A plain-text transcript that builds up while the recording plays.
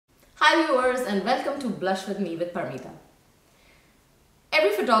Hi viewers and welcome to Blush with me with Parmita.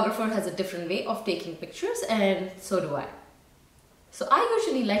 Every photographer has a different way of taking pictures and so do I. So I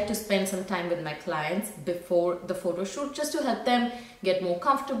usually like to spend some time with my clients before the photo shoot just to help them get more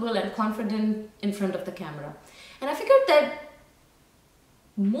comfortable and confident in front of the camera. And I figured that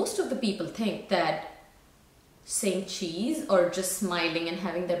most of the people think that saying cheese or just smiling and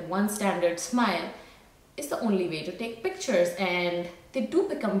having that one standard smile is the only way to take pictures, and they do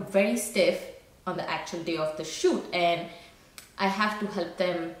become very stiff on the actual day of the shoot, and I have to help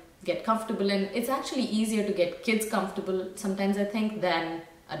them get comfortable. And it's actually easier to get kids comfortable sometimes, I think, than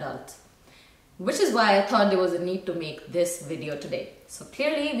adults, which is why I thought there was a need to make this video today. So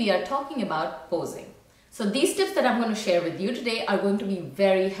clearly we are talking about posing. So these tips that I'm going to share with you today are going to be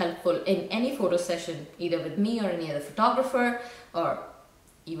very helpful in any photo session, either with me or any other photographer, or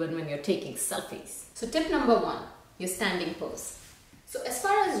even when you're taking selfies. So tip number one, your standing pose. So as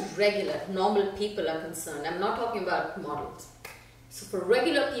far as regular, normal people are concerned, I'm not talking about models. So for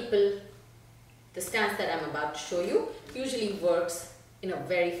regular people, the stance that I'm about to show you usually works in a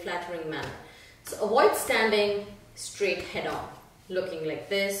very flattering manner. So avoid standing straight head on, looking like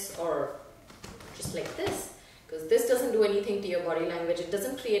this or just like this, because this doesn't do anything to your body language. It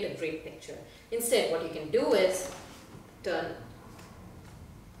doesn't create a great picture. Instead, what you can do is turn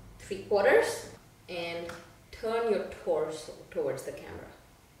 3/4 and turn your torso towards the camera.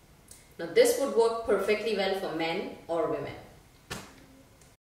 Now this would work perfectly well for men or women.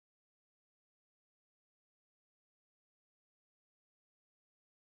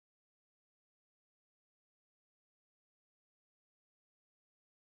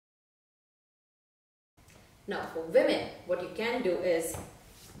 Now for women, what you can do is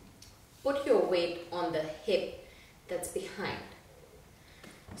put your weight on the hip that's behind.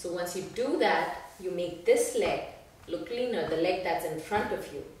 So once you do that, you make this leg look leaner, the leg that's in front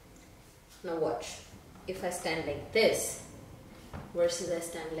of you. Now watch, if I stand like this versus I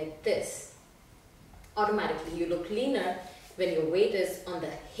stand like this, automatically you look leaner when your weight is on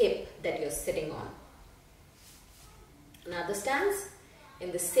the hip that you're sitting on. Another stance,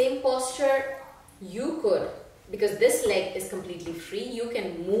 in the same posture, you could, because this leg is completely free, you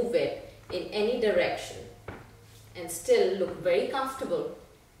can move it in any direction and still look very comfortable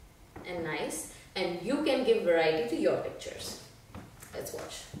and nice, and you can give variety to your pictures. Let's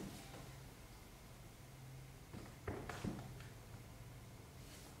watch.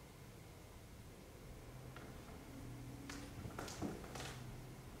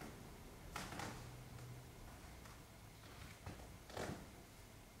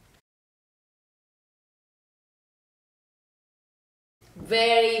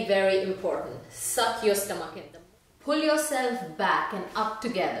 Very, very important. Suck your stomach in. Pull yourself back and up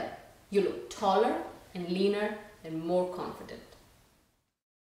together. You look taller and leaner and more confident.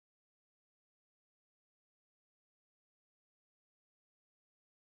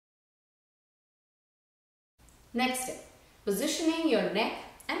 Next step, positioning your neck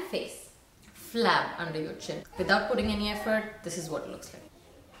and face flat under your chin. Without putting any effort, this is what it looks like.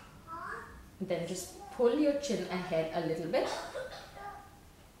 Then just pull your chin ahead a little bit.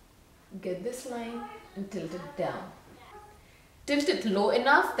 Get this line and tilt it down. Tilt it low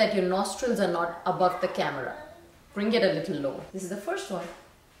enough that your nostrils are not above the camera. Bring it a little low. This is the first one.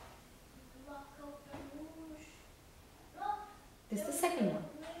 This is the second one.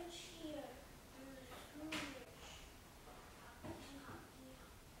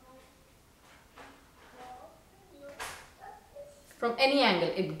 From any angle,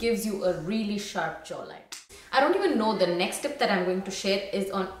 it gives you a really sharp jawline. I don't even know the next tip that I'm going to share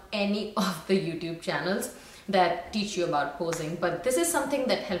is on any of the YouTube channels that teach you about posing, but this is something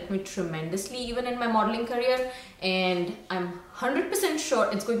that helped me tremendously even in my modeling career, and I'm 100% sure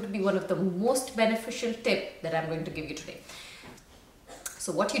it's going to be one of the most beneficial tips that I'm going to give you today.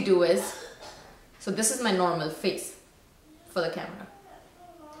 So what you do is, so this is my normal face for the camera,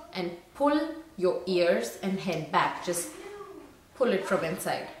 and pull your ears and head back. Just pull it from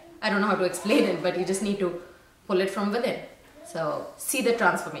inside. I don't know how to explain it, but you just need to pull it from within. So see the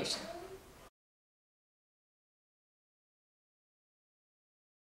transformation.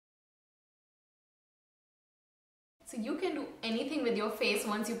 So you can do anything with your face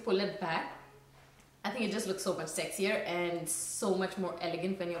once you pull it back. I think it just looks so much sexier and so much more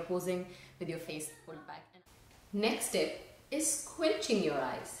elegant when you're posing with your face pulled back. Next step is squinching your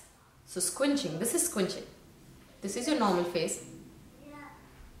eyes. So squinching, this is squinching. This is your normal face.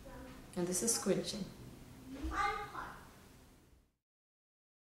 And this is squinching.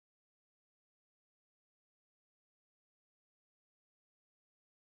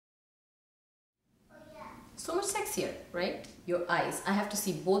 So much sexier, right? your eyes. I have to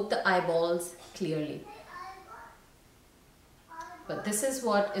see both the eyeballs clearly. But this is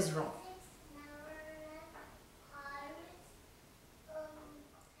what is wrong.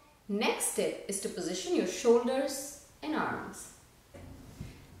 Next tip is to position your shoulders and arms.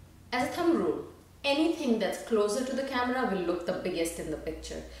 As a thumb rule, anything that's closer to the camera will look the biggest in the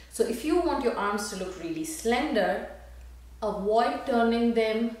picture. So if you want your arms to look really slender, avoid turning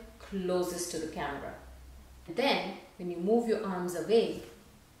them closest to the camera. Then, when you move your arms away,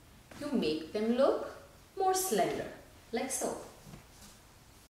 you make them look more slender, like so.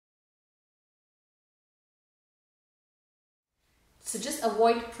 So just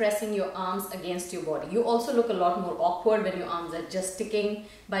avoid pressing your arms against your body. You also look a lot more awkward when your arms are just sticking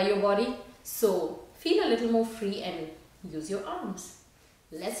by your body. So feel a little more free and use your arms.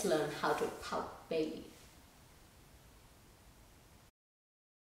 Let's learn how to pout baby.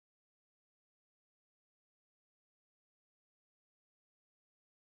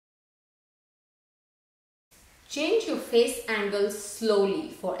 Change your face angle slowly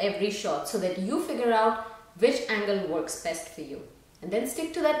for every shot so that you figure out which angle works best for you. And then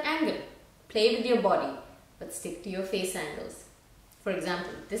stick to that angle. Play with your body, but stick to your face angles. For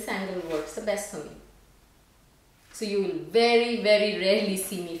example, this angle works the best for me. So you will very, very rarely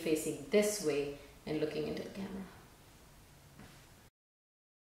see me facing this way and looking into the camera.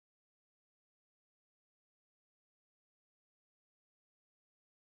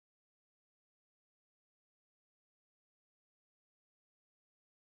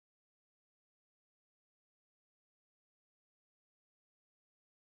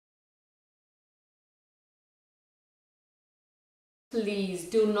 Please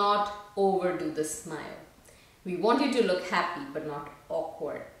do not overdo the smile. We want you to look happy but not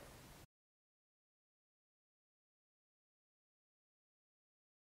awkward.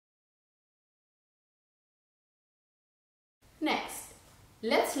 Next,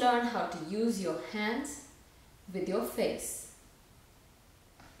 let's learn how to use your hands with your face.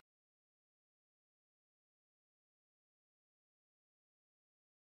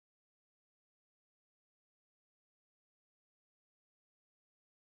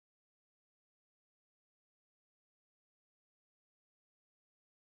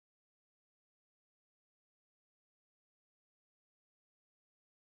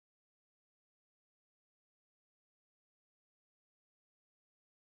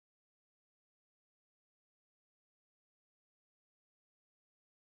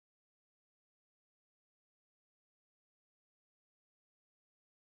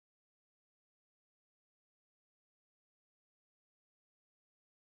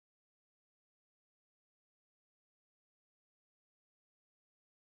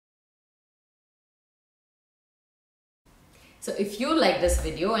 So if you like this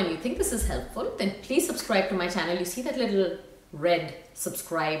video and you think this is helpful, then please subscribe to my channel. You see that little red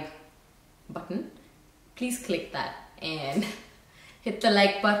subscribe button? Please click that and hit the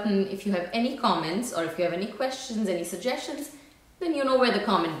like button. If you have any comments or if you have any questions, any suggestions, then you know where the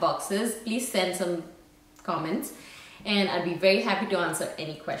comment box is. Please send some comments and I'll be very happy to answer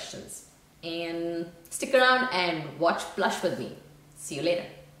any questions. And stick around and watch Blush with me. See you later.